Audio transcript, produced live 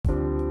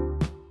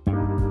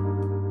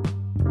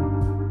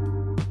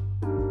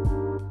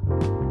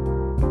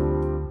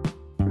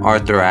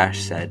Arthur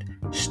Ashe said,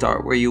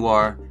 "Start where you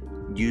are,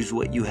 use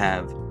what you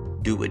have,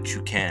 do what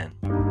you can."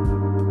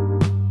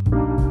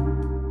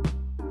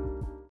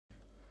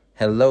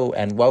 Hello,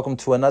 and welcome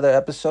to another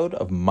episode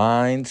of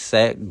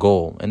Mindset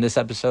Goal. In this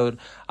episode,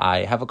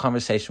 I have a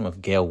conversation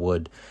with Gail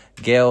Wood.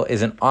 Gail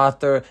is an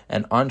author,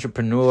 an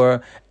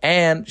entrepreneur,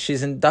 and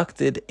she's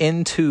inducted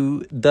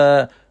into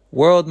the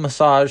World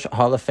Massage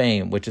Hall of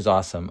Fame, which is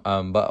awesome.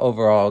 But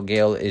overall,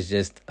 Gail is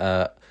just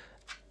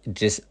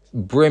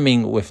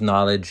brimming with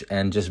knowledge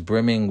and just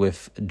brimming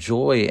with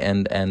joy,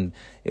 and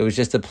it was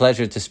just a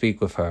pleasure to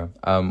speak with her.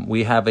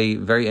 We have a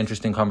very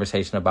interesting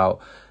conversation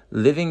about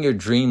living your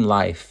dream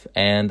life,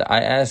 and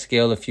I asked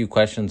Gail a few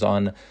questions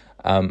on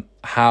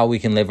how we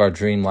can live our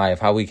dream life,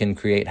 how we can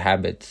create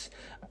habits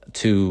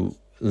to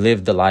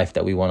live the life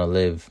that we want to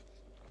live.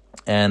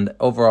 And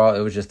overall,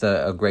 it was just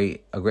a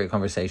great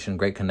conversation,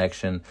 great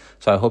connection.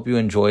 So I hope you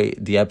enjoy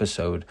the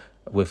episode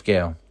with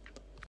Gail.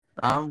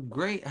 I'm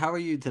great. How are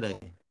you today?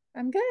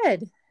 I'm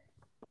good.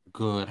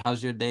 Good.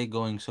 How's your day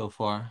going so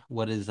far?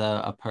 What is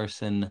a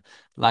person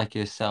like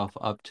yourself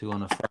up to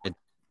on a Friday?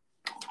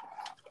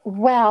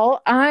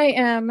 Well, I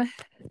am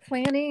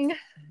planning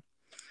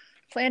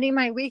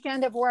my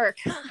weekend of work.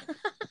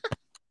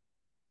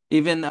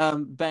 Even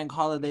bank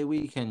holiday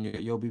weekend,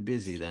 you'll be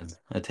busy then,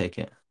 I take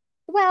it.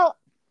 Well,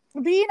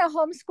 being a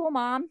homeschool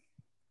mom,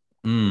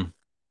 Mm,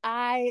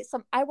 I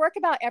work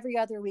about every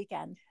other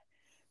weekend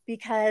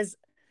because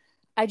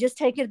I just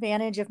take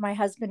advantage of my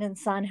husband and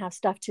son have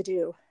stuff to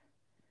do.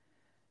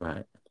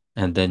 right.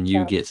 And then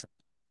you So, get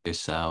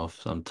yourself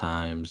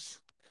sometimes.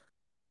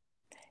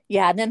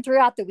 yeah, and then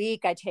throughout the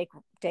week I take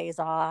days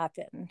off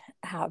and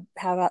have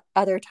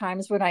other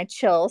times when I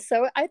chill.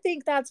 So I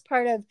think that's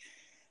part of,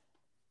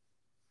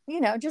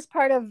 just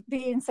part of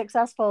being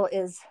successful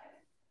is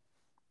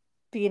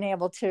being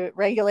able to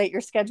regulate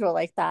your schedule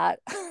like that.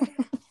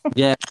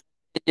 Yeah.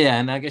 Yeah,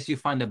 and I guess you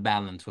find a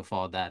balance with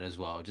all that as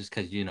well, just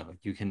because you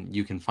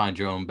can find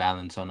your own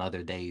balance on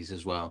other days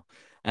as well.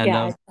 And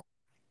Yeah.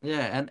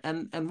 yeah,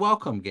 and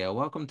welcome, Gail.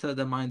 Welcome to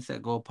the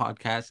Mindset Goal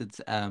podcast. It's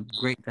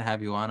great to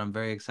have you on. I'm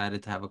very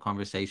excited to have a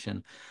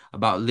conversation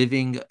about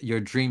living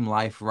your dream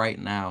life right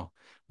now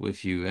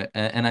with you.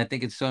 And I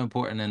think it's so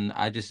important. And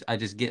I just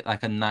get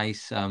like a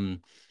nice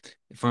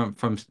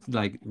from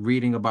like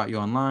reading about you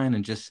online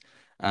and just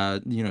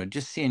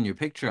just seeing your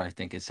picture. I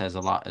think it says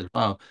a lot as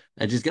well.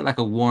 I just get like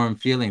a warm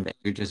feeling that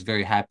you're just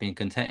very happy and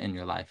content in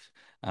your life.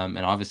 And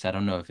obviously, I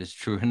don't know if it's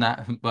true or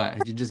not,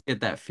 but you just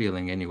get that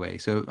feeling anyway.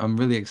 So I'm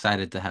really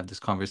excited to have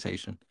this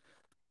conversation.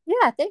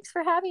 Yeah, thanks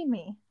for having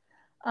me.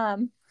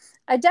 Um,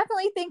 I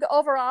definitely think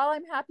overall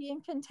I'm happy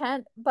and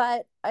content,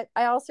 but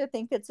I also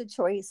think it's a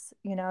choice,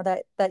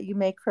 that you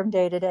make from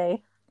day to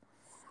day.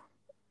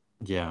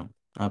 Yeah,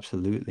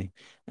 absolutely.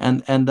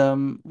 And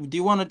do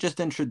you want to just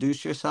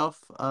introduce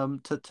yourself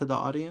to the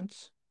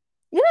audience?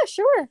 Yeah,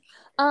 sure.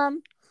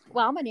 Um,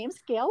 well, my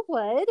name's Gail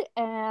Wood,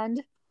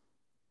 and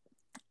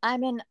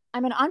I'm an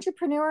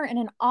entrepreneur and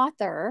an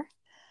author,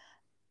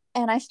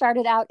 and I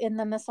started out in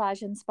the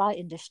massage and spa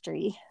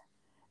industry.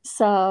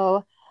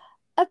 So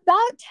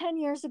about 10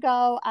 years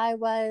ago, I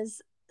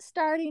was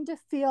starting to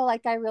feel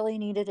like I really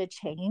needed a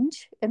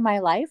change in my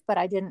life, but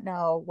I didn't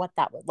know what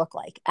that would look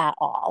like at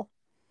all.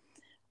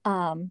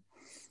 Um,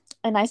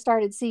 and I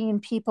started seeing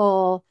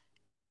people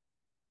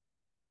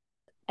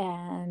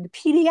and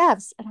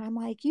PDFs, and I'm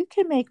like, you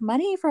can make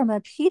money from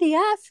a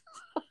PDF?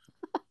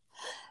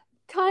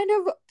 Kind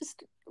of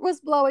was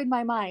blowing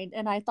my mind.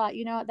 And I thought,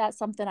 that's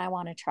something I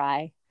want to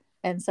try.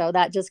 And so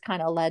that just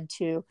kind of led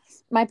to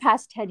my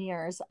past 10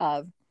 years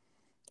of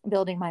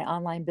building my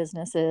online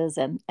businesses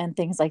and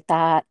things like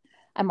that.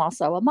 I'm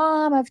also a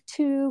mom of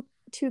two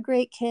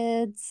great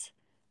kids,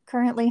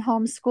 currently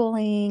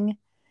homeschooling,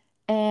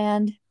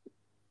 and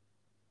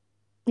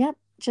yep,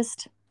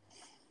 just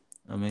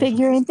Amazing.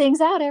 figuring things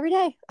out every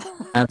day.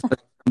 Absolutely.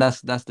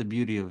 That's the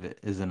beauty of it,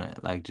 isn't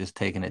it? Like just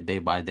taking it day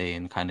by day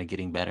and kind of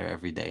getting better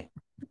every day.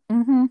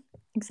 Mm-hmm.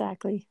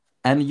 Exactly.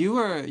 And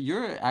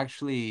you're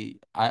actually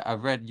I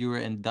read you were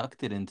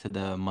inducted into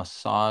the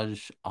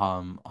Massage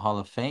Hall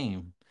of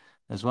Fame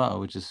as well,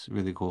 which is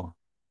really cool.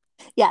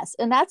 Yes,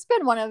 and that's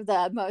been one of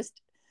the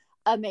most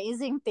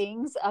amazing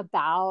things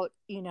about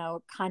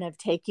kind of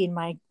taking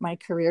my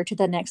career to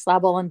the next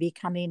level and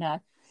becoming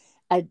a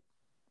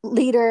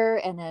leader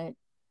and a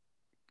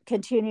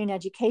continuing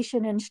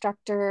education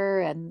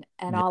instructor and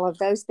Yeah. all of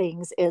those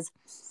things is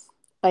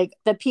like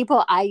the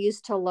people I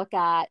used to look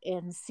at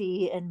and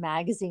see in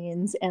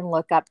magazines and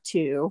look up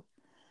to.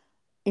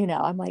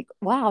 I'm like,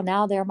 wow,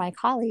 now they're my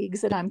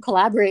colleagues and I'm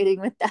collaborating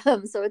with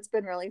them, so it's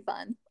been really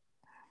fun.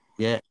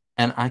 Yeah.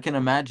 And I can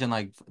imagine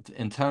like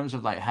in terms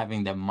of like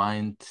having the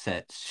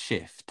mindset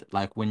shift,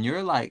 like when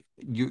you're like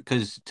you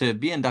because to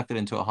be inducted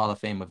into a Hall of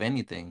Fame of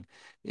anything,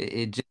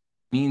 it just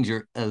means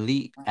you're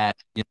elite at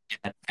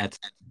at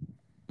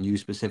you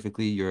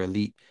specifically, you're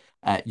elite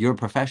at your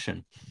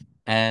profession.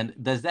 And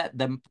does that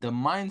the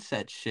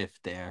mindset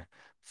shift there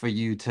for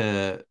you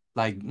to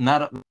like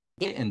not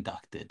get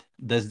inducted?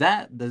 Does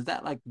that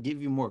like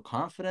give you more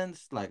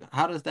confidence? Like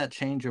how does that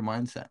change your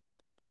mindset?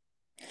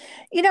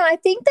 I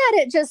think that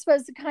it just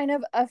was kind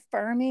of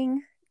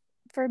affirming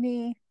for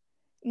me,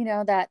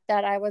 that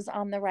I was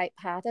on the right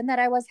path and that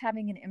I was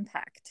having an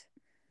impact,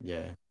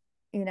 Yeah.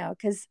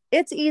 because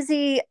it's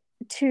easy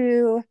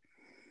to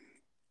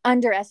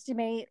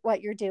underestimate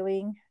what you're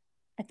doing.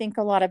 I think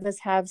a lot of us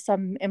have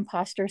some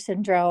imposter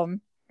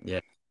syndrome.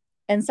 Yeah.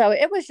 And so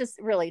it was just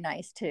really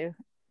nice to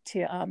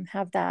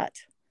have that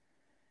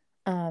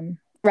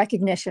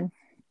recognition.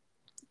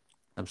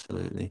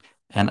 Absolutely.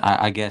 And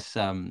I guess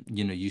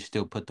you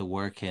still put the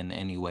work in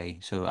anyway.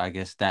 So I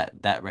guess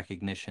that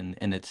recognition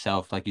in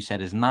itself, like you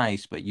said, is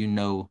nice, but you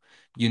know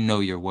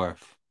your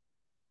worth.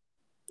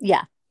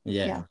 Yeah.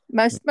 Yeah. Yeah.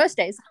 Most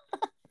days.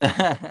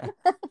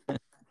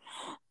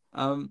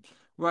 Um,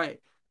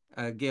 right.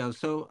 Gail,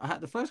 so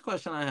the first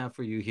question I have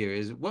for you here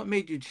is what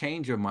made you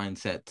change your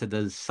mindset to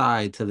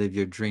decide to live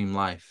your dream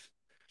life?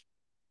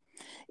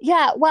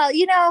 Yeah. Well,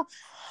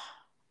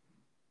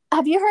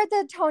 have you heard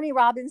the Tony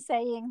Robbins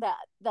saying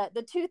that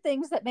the two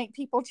things that make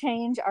people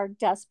change are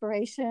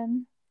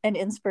desperation and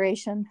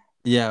inspiration?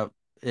 Yeah,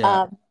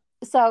 yeah, Um,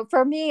 so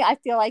for me, I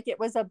feel like it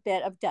was a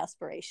bit of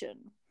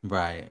desperation.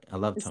 right. I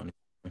love Tony.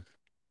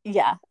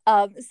 Yeah.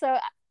 So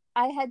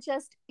I had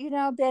just,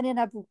 been in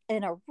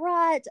a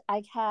rut.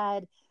 I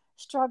had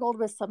struggled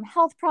with some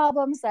health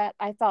problems that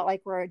I felt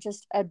like were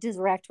just a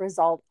direct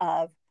result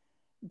of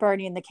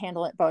burning the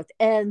candle at both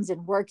ends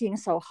and working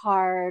so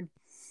hard.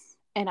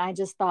 And I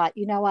just thought,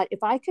 you know what,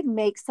 if I could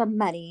make some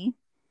money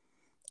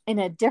in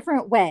a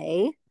different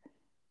way,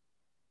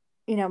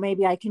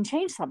 maybe I can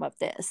change some of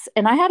this.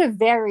 And I had a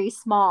very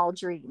small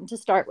dream to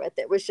start with.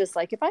 It was just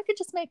like, if I could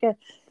just make you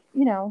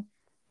know,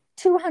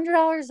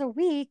 $200 a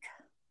week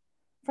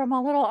from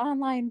a little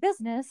online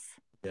business,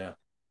 Yeah.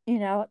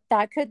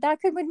 that could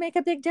would make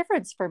a big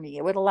difference for me.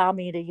 It would allow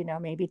me to,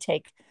 maybe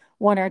take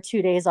 1 or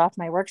 2 days off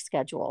my work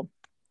schedule.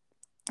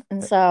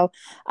 And so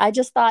I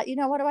just thought,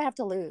 what do I have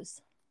to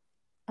lose?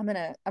 I'm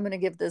gonna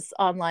give this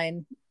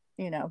online,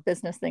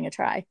 business thing a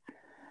try.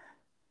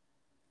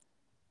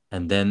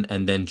 And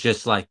then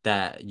just like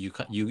that, you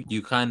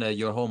kind of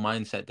your whole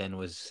mindset then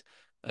was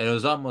it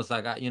was almost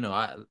like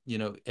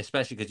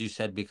especially because you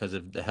said because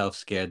of the health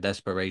scare,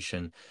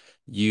 desperation,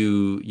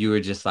 you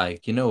were just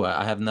like, you know what,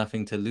 I have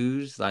nothing to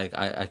lose, like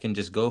I can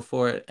just go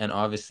for it, and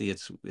obviously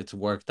it's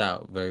worked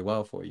out very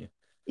well for you.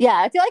 Yeah,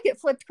 I feel like it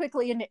flipped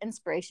quickly into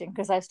inspiration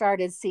because I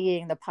started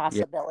seeing the Yeah.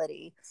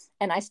 possibility,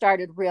 and I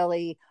started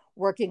really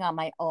working on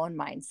my own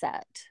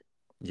mindset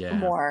Yeah.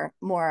 more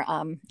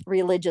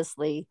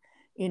religiously,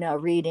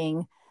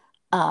 reading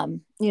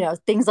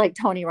things like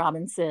Tony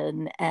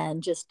Robinson,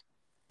 and just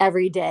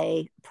every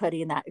day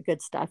putting that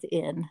good stuff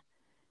in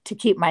to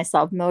keep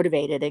myself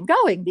motivated and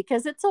going,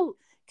 because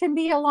can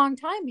be a long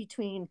time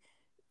between,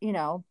 you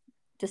know,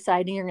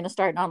 deciding you're going to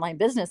start an online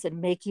business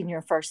and making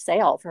your first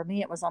sale. For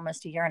me, it was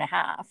almost a year and a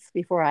half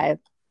before I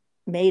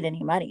made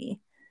any money.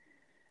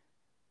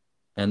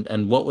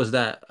 And what was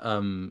that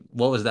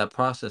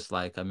process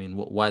like? I mean,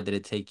 why did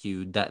it take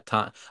you that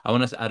time? I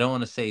don't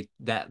want to say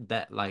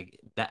that like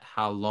that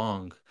how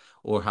long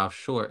or how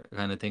short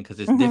kind of thing, because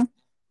it's Mm-hmm. different,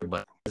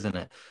 but isn't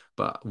it?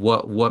 But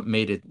what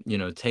made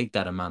it, take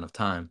that amount of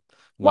time?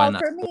 Why Well,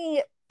 not? for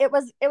me, it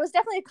was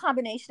definitely a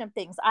combination of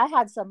things. I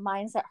had some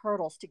mindset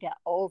hurdles to get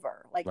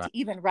over, like Right, to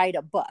even write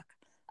a book.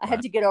 I had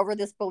right. to get over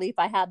this belief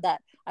I had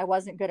that I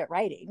wasn't good at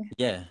writing.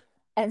 Yeah.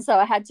 And so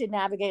I had to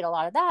navigate a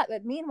lot of that.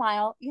 But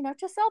meanwhile,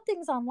 to sell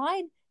things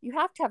online, you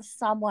have to have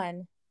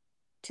someone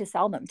to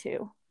sell them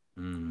to.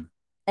 Mm.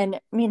 And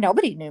I mean,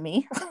 nobody knew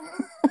me.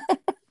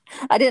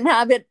 I didn't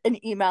have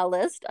an email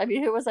list. I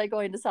mean, who was I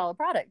going to sell a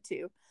product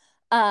to?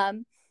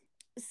 Um,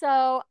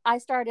 so I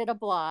started a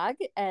blog,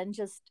 and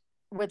just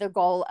with a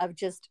goal of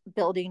just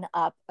building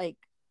up like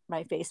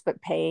my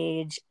Facebook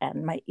page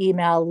and my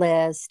email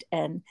list,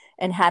 and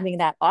having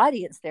that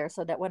audience there,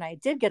 so that when I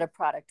did get a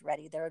product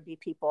ready, there would be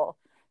people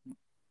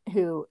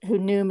who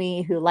knew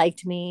me, who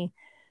liked me,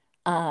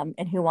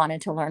 and who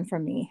wanted to learn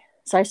from me.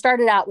 So I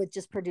started out with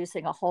just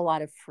producing a whole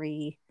lot of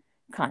free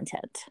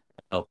content.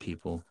 Help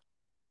people.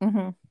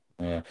 Mm-hmm.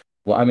 Yeah.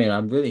 Well, I mean,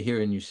 I'm really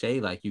hearing you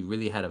say like you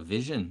really had a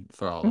vision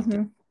for all of this,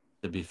 Mm-hmm.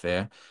 to be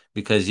fair,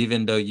 because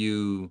even though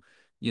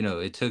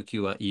it took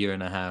you a year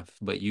and a half,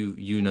 but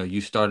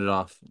you started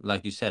off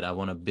like you said, I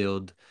want to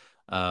build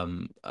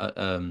an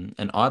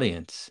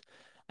audience,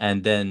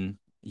 and then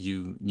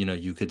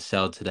you could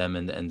sell to them,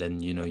 and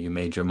then you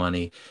made your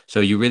money. So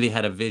you really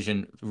had a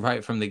vision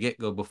right from the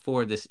get-go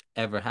before this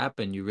ever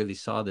happened. You really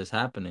saw this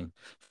happening,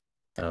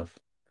 of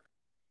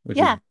which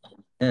is Yeah.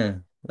 yeah,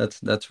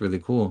 that's really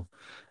cool.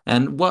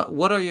 And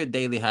what are your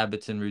daily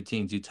habits and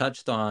routines? You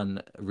touched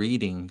on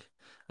reading,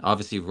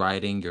 obviously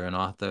writing, you're an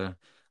author.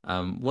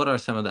 What are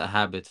some of the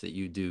habits that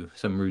you do,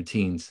 some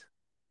routines?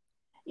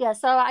 Yeah.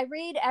 So I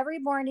read every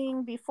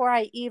morning before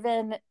I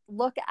even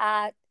look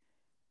at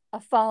a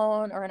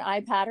phone or an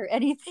iPad or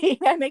anything.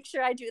 I make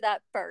sure I do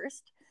that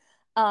first.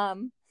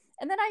 Um,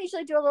 and then I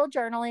usually do a little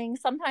journaling.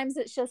 Sometimes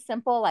it's just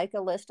simple, like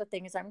a list of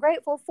things I'm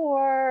grateful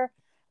for.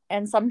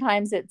 And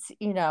sometimes it's,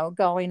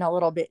 going a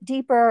little bit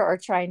deeper, or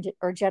trying to,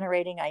 or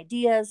generating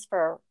ideas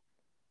for,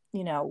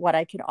 what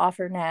I could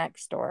offer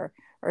next, or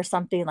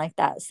something like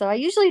that. So I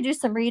usually do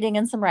some reading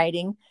and some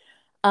writing.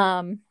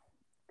 Um,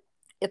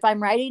 if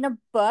I'm writing a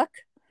book,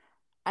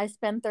 I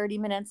spend 30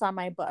 minutes on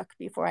my book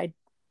before I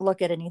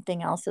look at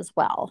anything else as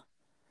well.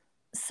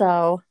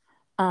 So,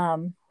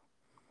 um,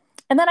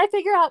 and then I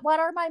figure out what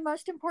are my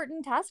most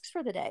important tasks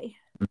for the day.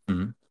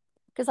 Mhm.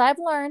 Because I've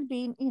learned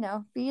being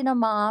a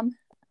mom,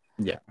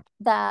 Yeah.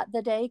 that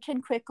the day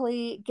can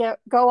quickly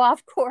go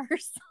off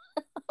course.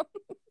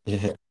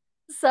 Yeah.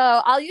 So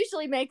I'll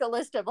usually make a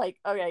list of like,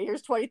 okay,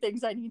 here's 20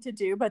 things I need to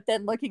do. But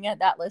then looking at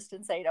that list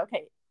and saying,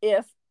 okay,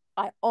 if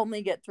I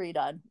only get three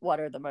done, what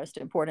are the most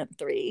important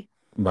three?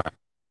 Right.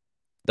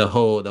 The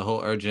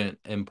whole urgent,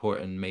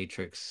 important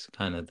matrix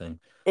kind of thing.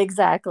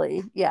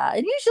 Exactly. Yeah.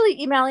 And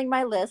usually emailing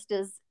my list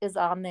is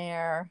on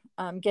there,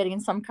 getting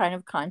some kind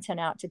of content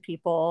out to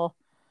people.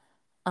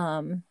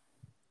 Um,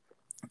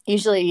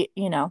 Usually,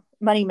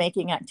 money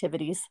making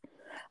activities.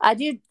 I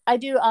do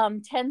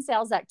 10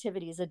 sales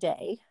activities a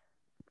day.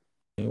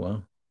 Okay,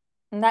 well.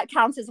 And that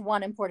counts as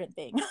one important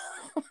thing.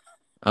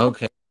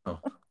 Okay. Oh,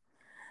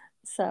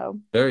 So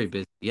very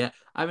busy. Yeah.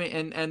 I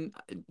mean, and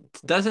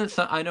doesn't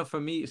so, I know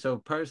for me, so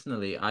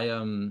personally,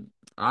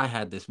 I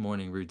had this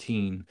morning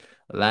routine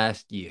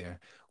last year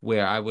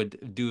where I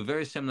would do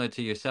very similar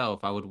to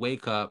yourself. I would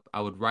wake up,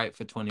 I would write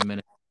for 20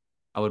 minutes.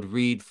 I would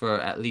read for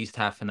at least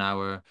half an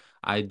hour.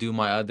 I do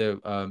my other,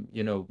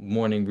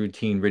 morning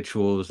routine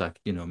rituals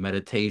like,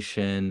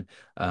 meditation,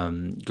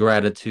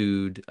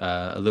 gratitude,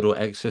 a little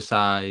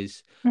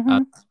exercise. Uh,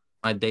 mhm.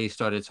 my day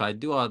started, so I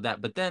do all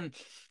that. But then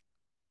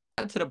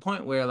got to the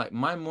point where like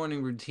my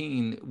morning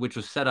routine, which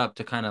was set up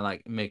to kind of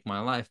like make my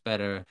life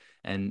better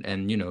and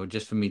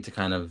just for me to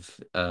kind of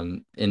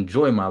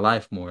enjoy my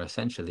life more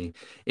essentially,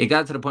 it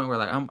got to the point where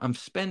like I'm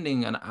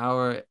spending an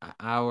hour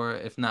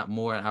if not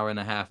more, an hour and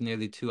a half,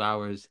 nearly 2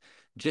 hours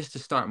just to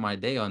start my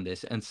day on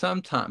this. And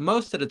sometimes,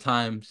 most of the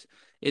times,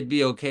 it'd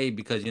be okay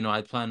because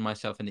I plan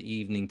myself in the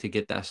evening to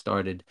get that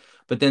started.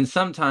 But then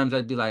sometimes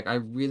I'd be like, I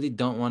really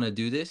don't want to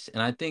do this,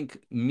 and I think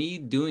me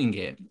doing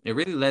it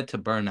really led to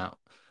burnout,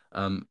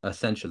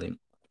 essentially.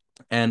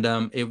 And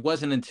it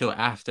wasn't until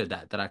after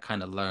that that I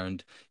kind of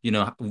learned,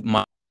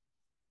 my.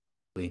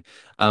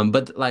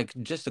 But like,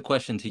 just a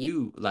question to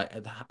you,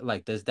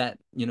 like, does that,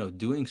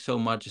 doing so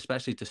much,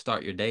 especially to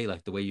start your day,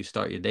 like the way you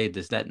start your day, do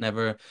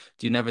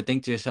you never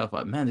think to yourself,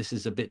 like, man, this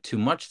is a bit too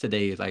much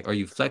today? Like, are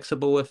you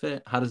flexible with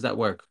it? How does that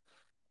work?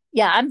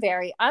 Yeah,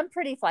 I'm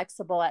pretty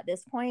flexible at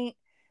this point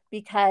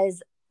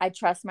because I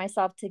trust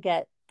myself to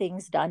get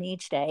things done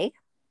each day.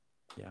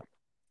 Yeah.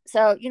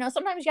 So,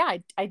 sometimes, yeah,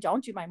 I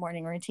don't do my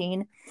morning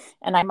routine,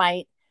 and I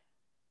might,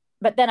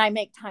 but then I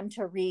make time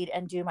to read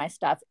and do my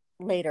stuff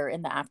later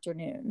in the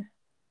afternoon.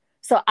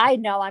 So I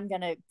know I'm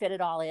going to fit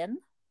it all in,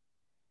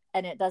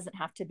 and it doesn't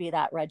have to be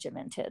that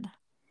regimented.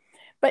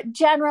 But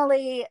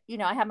generally,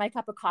 I have my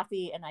cup of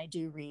coffee and I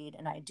do read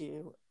and I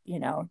do,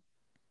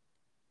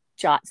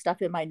 jot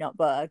stuff in my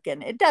notebook,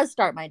 and it does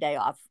start my day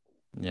off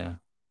Yeah.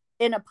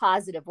 in a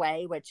positive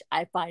way, which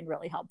I find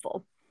really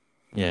helpful.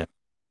 Yeah.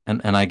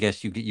 And I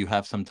guess you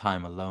have some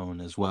time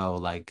alone as well,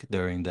 like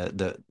during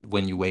the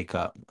when you wake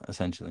up,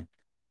 essentially.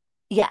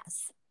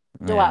 Yes.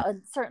 Yeah. Well,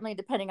 certainly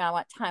depending on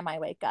what time I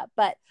wake up,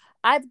 but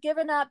I've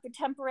given up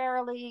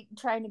temporarily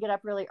trying to get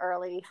up really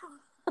early.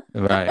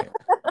 Right.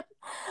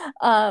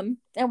 And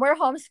we're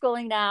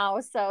homeschooling now,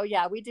 so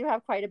yeah, we do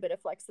have quite a bit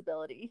of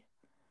flexibility.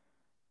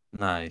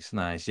 Nice,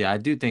 nice. Yeah, I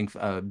do think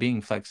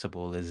being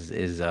flexible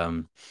is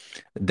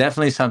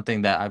definitely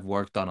something that I've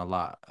worked on a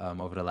lot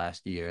over the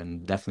last year,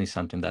 and definitely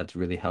something that's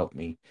really helped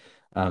me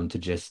to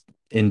just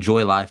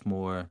enjoy life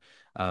more,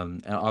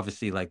 and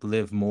obviously like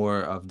live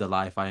more of the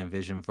life I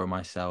envision for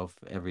myself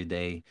every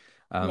day.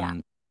 Yeah.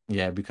 Um,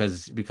 yeah,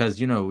 because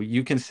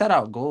you can set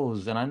out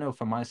goals, and I know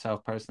for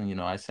myself personally,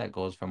 I set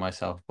goals for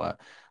myself,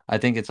 but I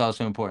think it's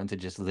also important to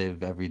just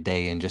live every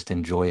day and just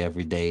enjoy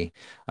every day.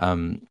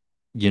 Um,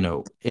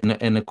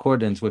 in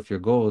accordance with your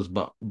goals,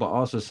 but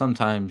also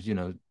sometimes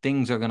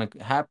things are going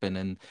to happen,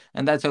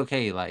 and that's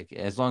okay, like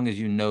as long as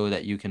you know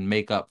that you can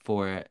make up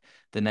for it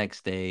the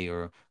next day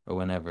or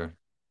whenever.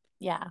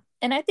 Yeah.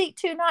 And I think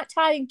too, not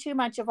tying too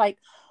much of like,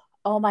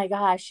 oh my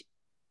gosh,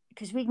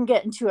 because we can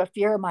get into a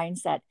fear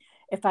mindset.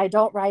 If I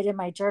don't write in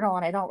my journal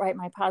and I don't write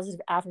my positive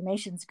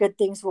affirmations, good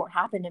things won't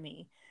happen to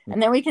me.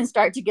 And then we can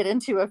start to get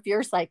into a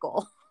fear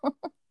cycle.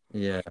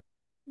 Yeah,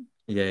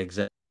 yeah,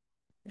 exactly.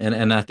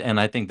 And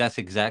I think that's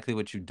exactly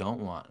what you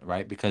don't want,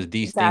 right? Because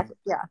these things Exactly.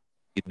 Yeah.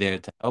 are there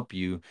to help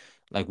you,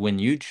 like when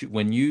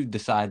you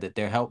decide that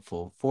they're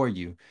helpful for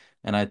you.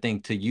 And I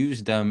think to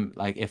use them,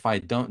 like if I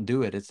don't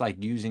do it, it's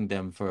like using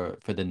them for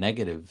the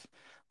negative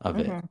of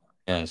it. Hmm.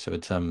 Yeah, so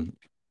it's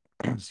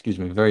excuse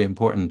me, very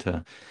important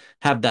to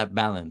have that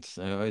balance.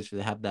 I always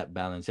have that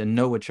balance and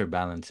know what your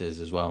balance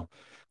is as well.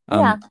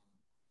 Yeah. Um,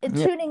 And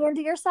yeah, tuning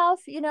into yourself,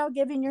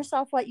 giving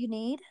yourself what you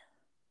need.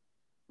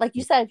 Like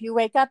you said, if you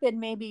wake up and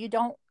maybe you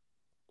don't,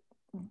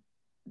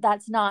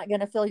 that's not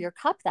going to fill your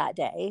cup that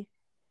day,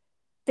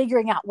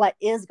 figuring out what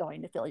is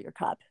going to fill your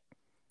cup.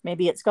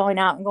 Maybe it's going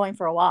out and going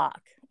for a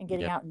walk and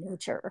getting yeah, out in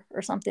nature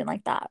or something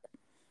like that.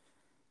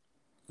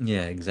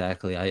 Yeah,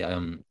 exactly. I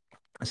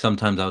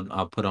sometimes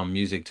I'll put on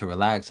music to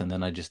relax, and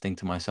then I just think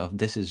to myself,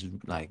 this is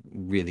like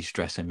really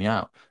stressing me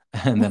out.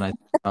 And then I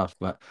off,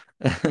 but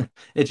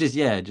it's just,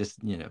 yeah, just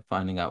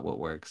finding out what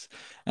works.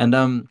 And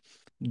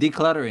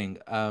decluttering.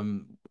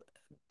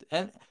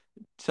 And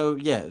so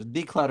yeah,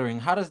 decluttering,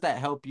 how does that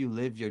help you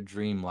live your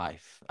dream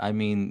life?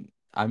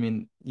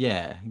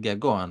 Yeah, yeah,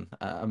 go on.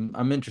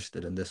 I'm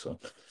interested in this one.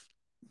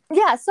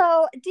 Yeah,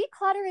 so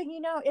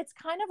decluttering, it's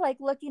kind of like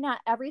looking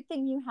at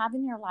everything you have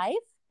in your life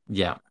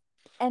Yeah.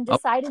 and Oh,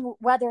 deciding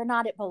whether or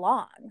not it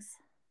belongs.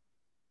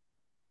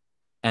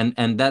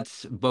 and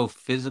that's both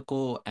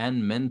physical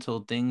and mental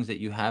things that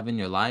you have in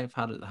your life.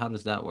 How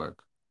does that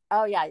work?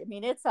 Oh yeah, I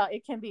mean it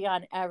can be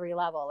on every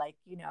level. Like,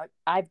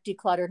 I've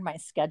decluttered my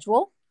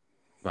schedule.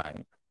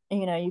 Right.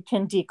 You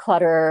can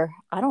declutter,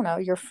 I don't know,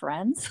 your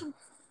friends.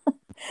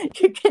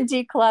 You can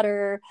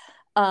declutter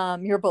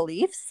your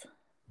beliefs.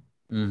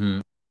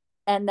 Mm-hmm.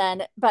 And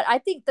then, but I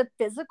think the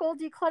physical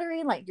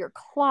decluttering, like your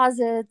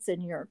closets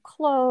and your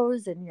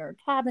clothes and your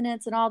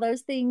cabinets and all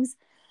those things,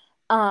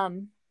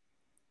 um,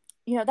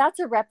 that's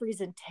a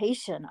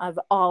representation of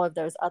all of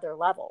those other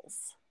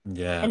levels.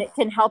 Yeah. And it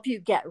can help you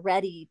get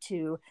ready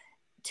to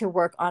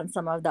work on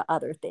some of the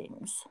other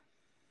things.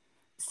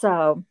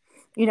 So,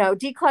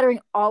 decluttering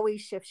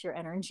always shifts your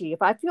energy.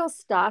 If I feel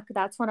stuck,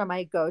 that's one of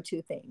my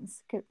go-to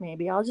things.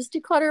 Maybe I'll just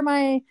declutter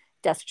my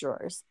desk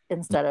drawers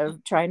instead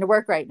of trying to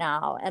work right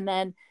now. And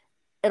then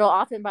it'll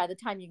often, by the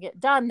time you get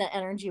done, the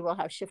energy will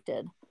have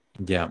shifted.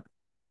 Yeah.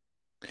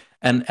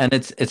 And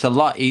it's a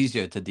lot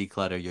easier to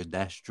declutter your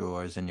desk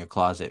drawers in your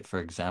closet, for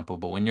example.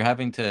 But when you're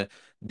having to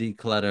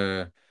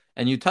declutter,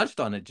 and you touched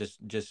on it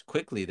just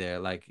quickly there,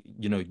 like,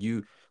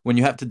 you when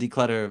you have to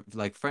declutter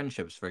like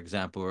friendships, for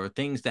example, or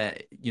things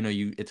that,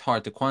 it's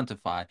hard to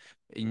quantify.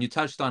 And you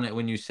touched on it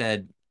when you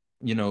said,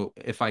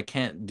 if I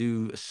can't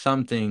do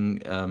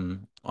something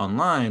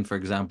online, for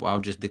example, I'll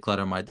just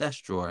declutter my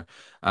desk drawer.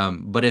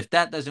 But if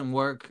that doesn't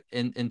work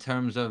in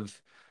terms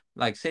of,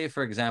 like, say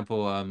for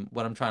example,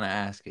 what I'm trying to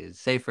ask is,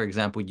 say for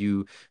example,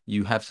 you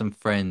have some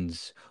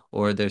friends,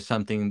 or there's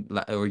something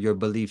like, or your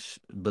belief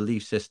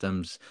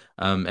systems,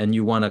 and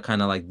you want to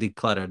kind of like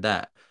declutter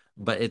that,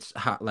 but it's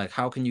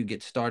how can you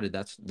get started?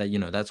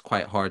 That's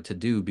quite hard to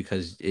do,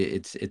 because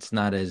it's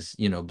not as,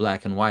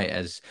 black and white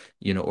as,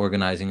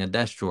 organizing a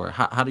desk drawer.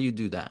 How do you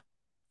do that?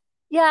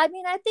 Yeah, I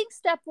mean, I think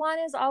step one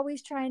is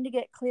always trying to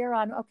get clear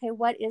on, okay,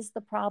 what is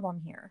the problem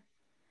here?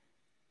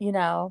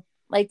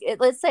 Like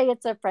let's say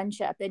it's a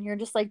friendship and you're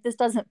just like, this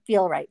doesn't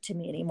feel right to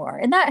me anymore.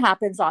 And that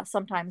happens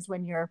sometimes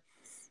when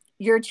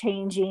you're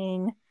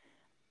changing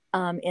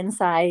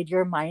inside,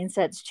 your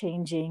mindset's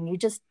changing. You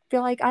just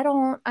feel like I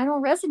don't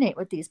resonate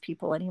with these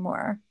people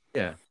anymore.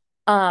 Yeah.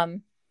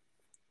 Um,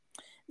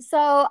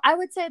 so I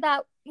would say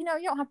that, you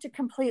don't have to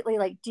completely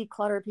like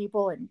declutter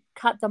people and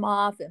cut them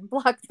off and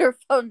block their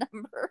phone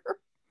number.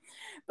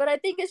 But I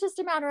think it's just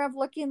a matter of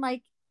looking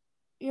like,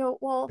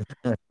 well,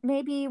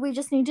 maybe we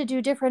just need to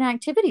do different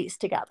activities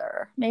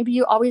together. Maybe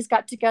you always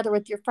got together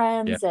with your Yeah.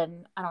 friends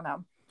and, I don't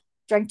know,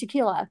 drank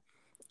tequila,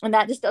 and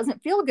that just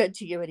doesn't feel good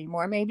to you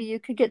anymore. Maybe you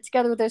could get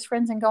together with those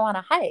friends and go on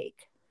a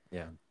hike,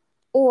 Yeah.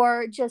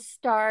 or just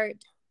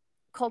start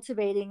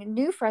cultivating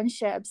new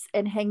friendships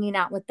and hanging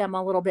out with them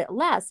a little bit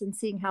less and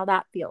seeing how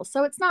that feels.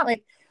 So it's not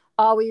like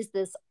always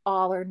this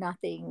all or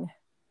nothing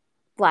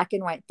black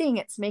and white thing.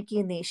 It's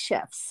making these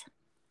shifts.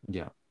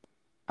 Yeah.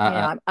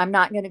 I I'm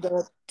not going to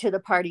go to the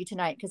party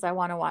tonight because I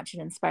want to watch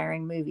an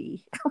inspiring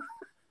movie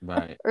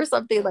Right. or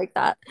something like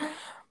that.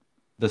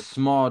 The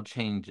small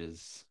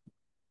changes.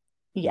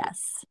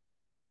 Yes.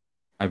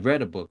 I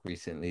read a book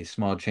recently,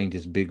 Small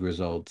Changes, Big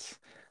Results.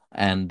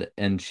 And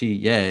she,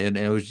 yeah, and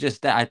it was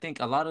just that. I think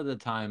a lot of the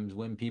times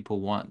when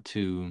people want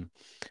to,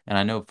 and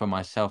I know for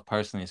myself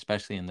personally,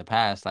 especially in the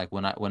past, like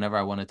whenever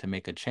I wanted to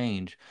make a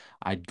change,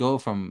 I'd go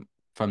from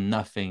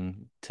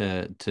nothing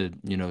to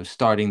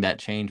starting that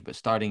change, but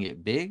starting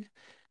it big.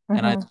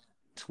 And I Mm-hmm.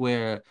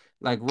 swear,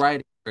 like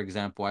writing, for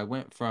example, I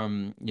went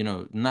from,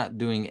 not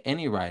doing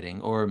any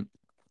writing, or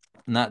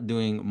not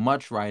doing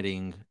much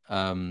writing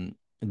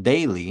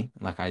daily.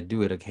 Like I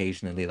do it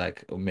occasionally,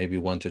 like maybe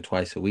once or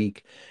twice a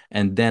week.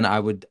 And then I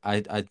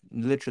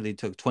literally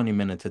took 20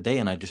 minutes a day,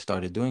 and I just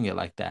started doing it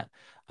like that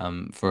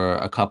for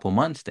a couple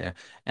months there.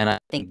 And I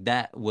think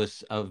that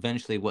was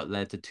eventually what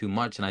led to too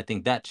much. And I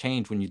think that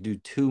changed when you do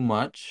too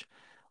much,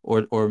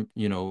 or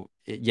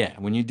yeah,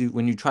 when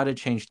you try to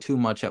change too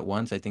much at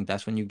once, I think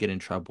that's when you get in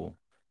trouble.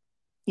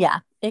 Yeah,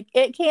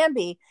 it can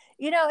be,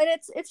 and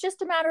it's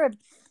just a matter of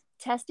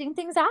testing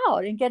things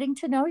out and getting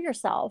to know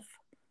yourself.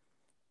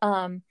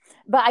 Um,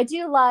 but I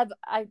do love,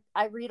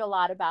 I read a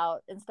lot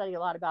about and study a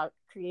lot about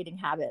creating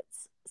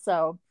habits.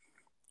 So,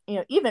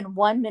 even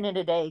 1 minute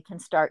a day can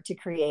start to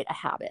create a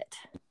habit.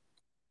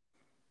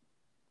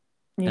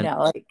 And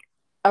Like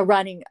a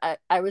running.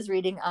 I was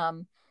reading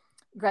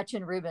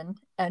Gretchen Rubin,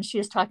 and she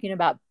was talking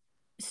about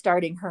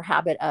starting her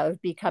habit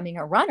of becoming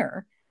a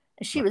runner.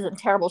 She was in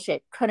terrible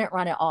shape, couldn't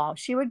run at all.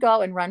 She would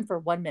go and run for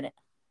 1 minute.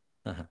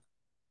 uh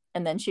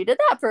And then she did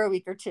that for a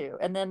week or two.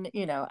 And then,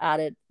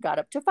 got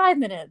up to 5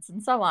 minutes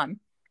and so on.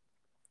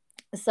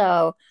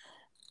 So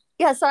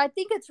yeah, so I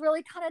think it's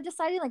really kind of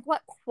deciding like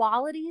what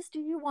qualities do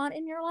you want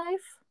in your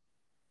life,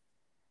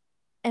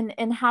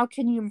 and how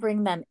can you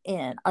bring them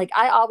in. Like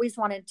I always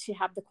wanted to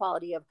have the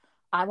quality of,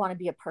 I want to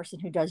be a person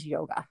who does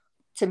yoga.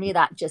 To me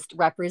that just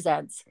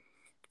represents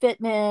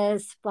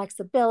fitness,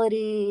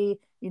 flexibility,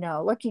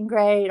 looking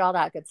great, all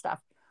that good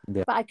stuff.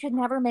 Yeah. But I could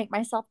never make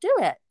myself do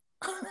it.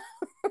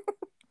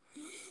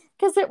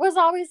 Because it was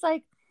always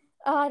like,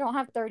 oh, I don't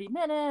have 30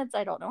 minutes,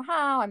 I don't know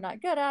how, I'm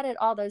not good at it,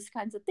 all those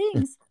kinds of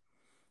things.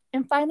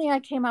 And finally I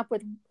came up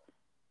with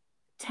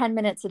 10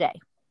 minutes a day.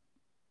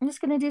 I'm just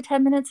going to do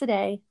 10 minutes a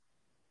day.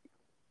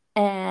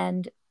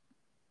 And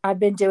I've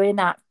been doing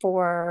that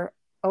for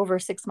over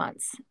 6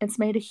 months. It's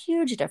made a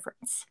huge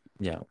difference.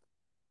 Yeah.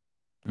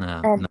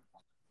 No, And no.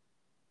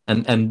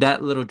 And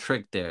that little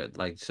trick there,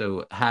 like,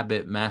 so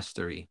habit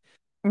mastery.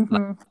 Like,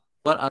 mm-hmm.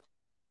 what other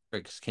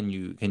tricks can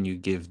you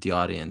give the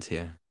audience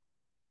here?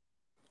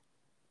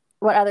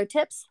 What other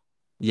tips?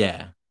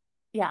 Yeah.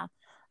 Yeah.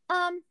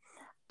 Um,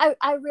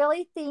 I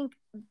really think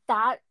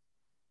that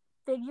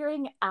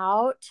figuring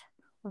out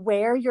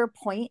where your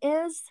point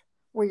is,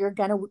 where you're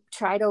going to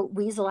try to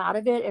weasel out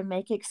of it and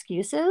make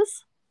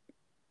excuses,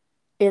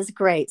 is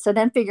great. So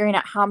then figuring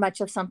out how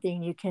much of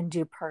something you can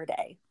do per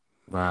day.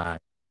 Right.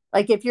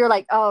 Like if you're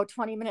like, oh,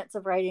 20 minutes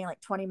of writing, like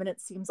 20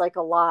 minutes seems like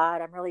a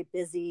lot, I'm really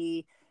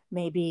busy.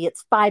 Maybe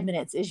it's 5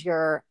 minutes is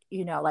your,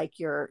 like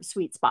your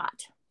sweet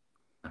spot.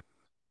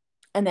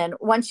 And then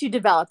once you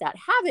develop that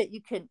habit,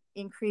 you can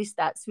increase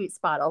that sweet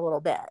spot a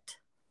little bit.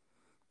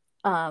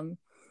 Um,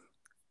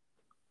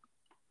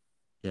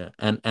 Yeah.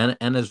 And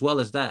as well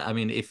as that, I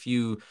mean, if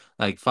you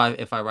like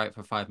if I write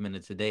for 5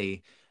 minutes a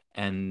day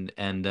and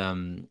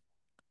I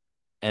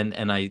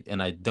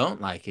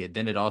don't like it,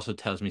 then it also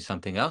tells me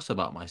something else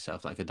about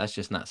myself. Like that's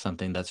just not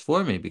something that's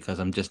for me because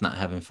I'm just not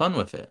having fun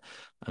with it.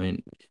 I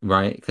mean,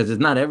 right? Because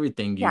it's not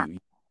everything yeah.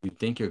 you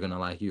think you're gonna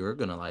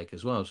like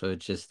as well. So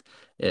it's just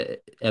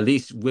at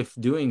least with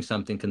doing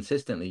something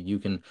consistently, you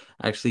can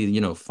actually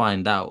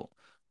find out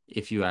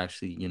if you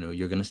actually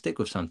you're gonna stick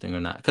with something or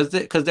not.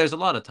 Because there's a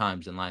lot of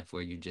times in life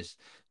where you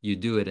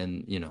do it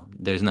and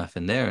there's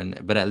nothing there,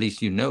 but at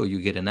least you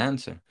get an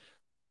answer.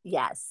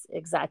 Yes,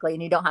 exactly.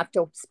 And you don't have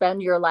to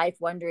spend your life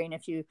wondering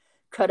if you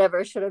could have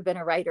or should have been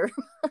a writer.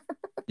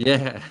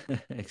 Yeah,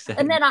 And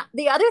exactly. then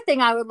the other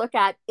thing I would look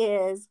at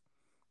is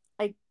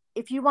like,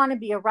 if you want to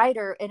be a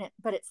writer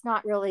but it's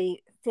not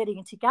really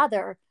fitting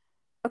together,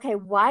 okay,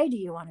 why do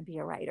you want to be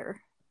a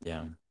writer?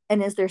 Yeah.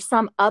 And is there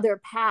some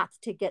other path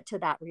to get to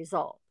that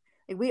result?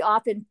 Like we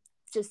often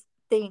just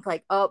think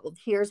like, oh, well,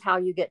 here's how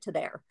you get to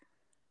there.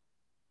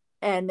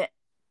 And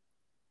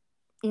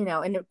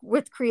and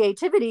with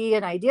creativity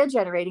and idea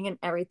generating and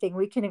everything,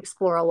 we can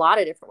explore a lot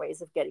of different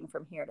ways of getting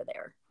from here to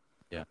there.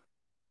 Yeah.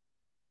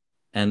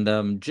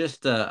 And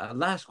just a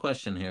last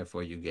question here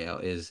for you, Gail,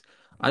 is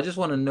I just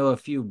want to know a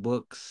few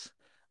books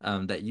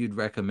that you'd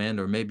recommend,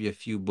 or maybe a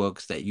few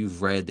books that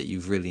you've read that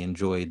you've really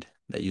enjoyed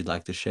that you'd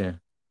like to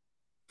share.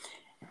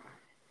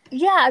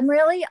 Yeah, I'm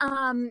really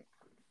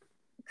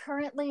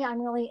currently I'm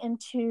really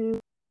into,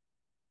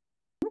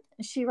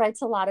 she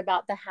writes a lot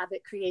about the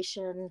habit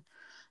creation.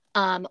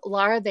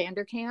 Laura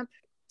Vanderkamp,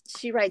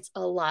 she writes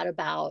a lot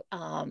about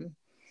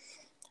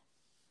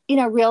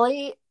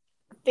really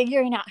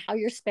figuring out how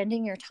you're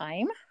spending your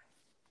time.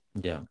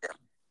 Yeah.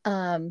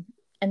 Um,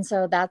 and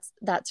so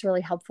that's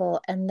really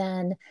helpful. And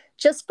then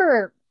just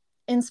for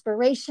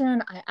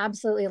inspiration, I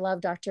absolutely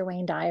love Dr.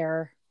 Wayne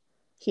Dyer.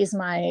 He's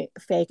my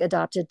fake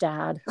adopted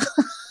dad.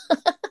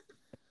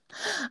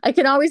 I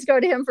can always go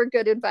to him for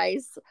good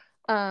advice.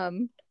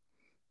 So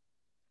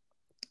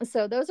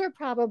those are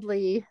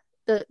probably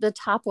the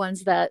top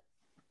ones that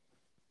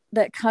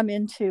come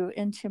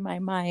into my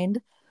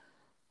mind.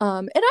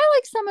 And I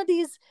like some of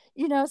these,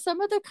 some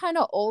of the kind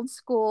of old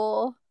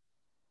school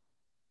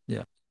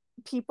Yeah.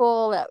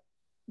 people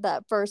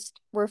that first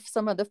were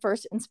some of the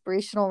first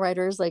inspirational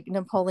writers, like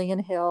Napoleon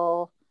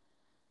Hill.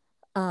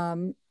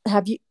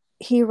 Have you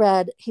he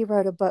wrote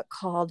a book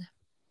called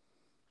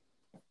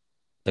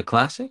The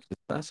classic,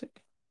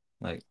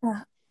 like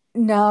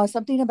no,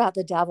 something about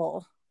the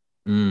devil.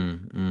 I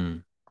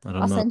don't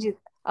I'll know. send you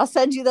I'll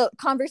send you the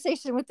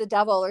Conversation with the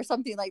Devil or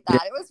something like Yeah.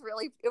 that. It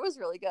was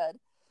really good.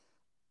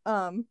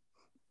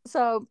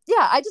 So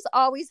yeah, I just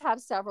always have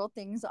several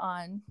things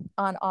on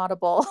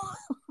Audible.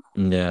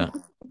 Yeah,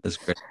 that's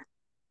great.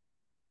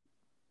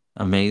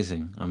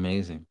 Amazing,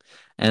 amazing.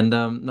 And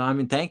no, I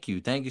mean, thank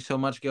you so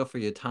much, Gail, for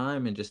your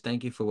time, and just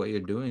thank you for what you're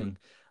doing.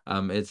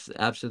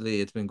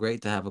 It's been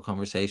great to have a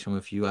conversation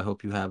with you. I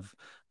hope you have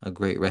a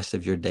great rest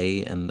of your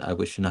day, and I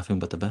wish you nothing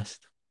but the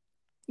best.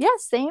 Yeah,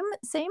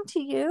 same to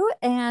you.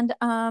 And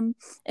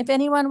if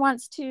anyone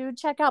wants to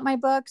check out my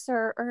books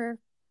or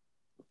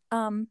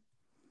um,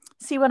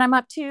 see what I'm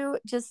up to,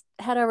 just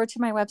head over to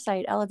my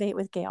website, Elevate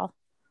with Gail.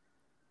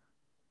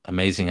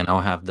 Amazing, and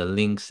I'll have the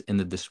links in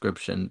the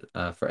description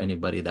for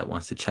anybody that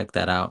wants to check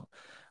that out.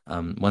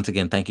 Once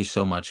again, thank you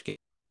so much, Gail.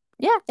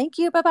 Yeah, thank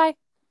you. Bye bye.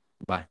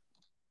 Bye.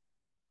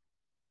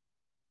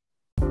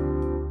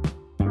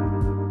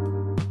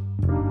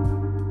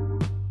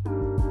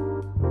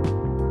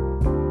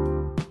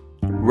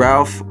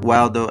 Ralph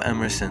Waldo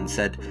Emerson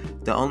said,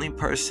 "The only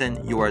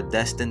person you are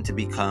destined to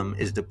become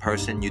is the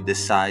person you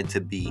decide to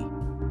be."